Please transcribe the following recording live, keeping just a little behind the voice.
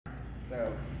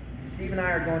So Steve and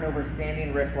I are going over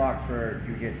standing wrist locks for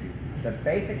jiu-jitsu. The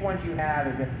basic ones you have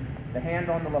is if the hand's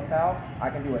on the lapel, I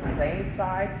can do a same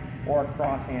side or a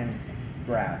cross hand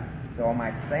grab. So on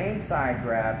my same side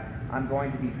grab, I'm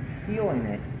going to be peeling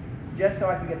it just so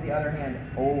I can get the other hand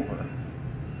over.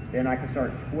 Then I can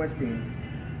start twisting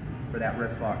for that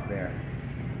wrist lock there.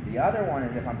 The other one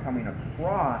is if I'm coming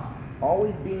across,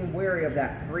 always being wary of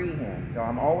that free hand. So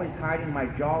I'm always hiding my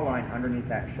jawline underneath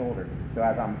that shoulder. So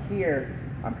as I'm here,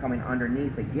 I'm coming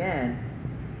underneath again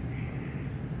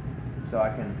so I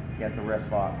can get the wrist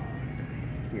lock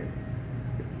here.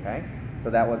 Okay?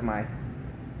 So that was my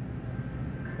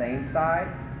same side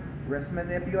wrist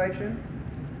manipulation,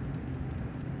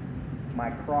 my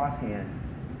cross hand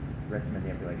wrist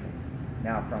manipulation.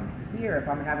 Now from here, if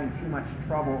I'm having too much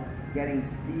trouble getting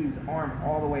Steve's arm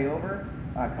all the way over,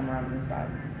 come around to this side.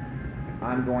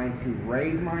 I'm going to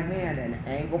raise my hand and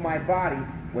angle my body,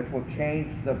 which will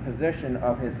change the position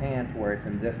of his hand to where it's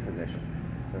in this position.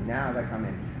 So now as I come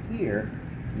in here,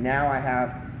 now I have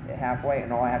it halfway,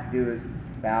 and all I have to do is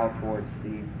bow towards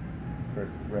Steve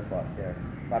for wrist lock there.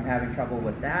 If I'm having trouble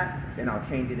with that, then I'll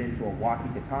change it into a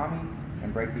walkie-gatami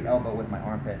and break the elbow with my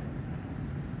armpit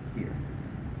here.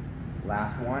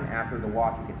 Last one, after the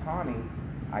walkie-gatami,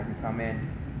 I can come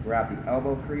in, grab the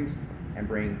elbow crease, and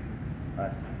bring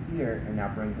us here, and now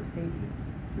bring the pinky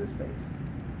to his face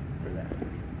for that.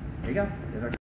 There you go. There's our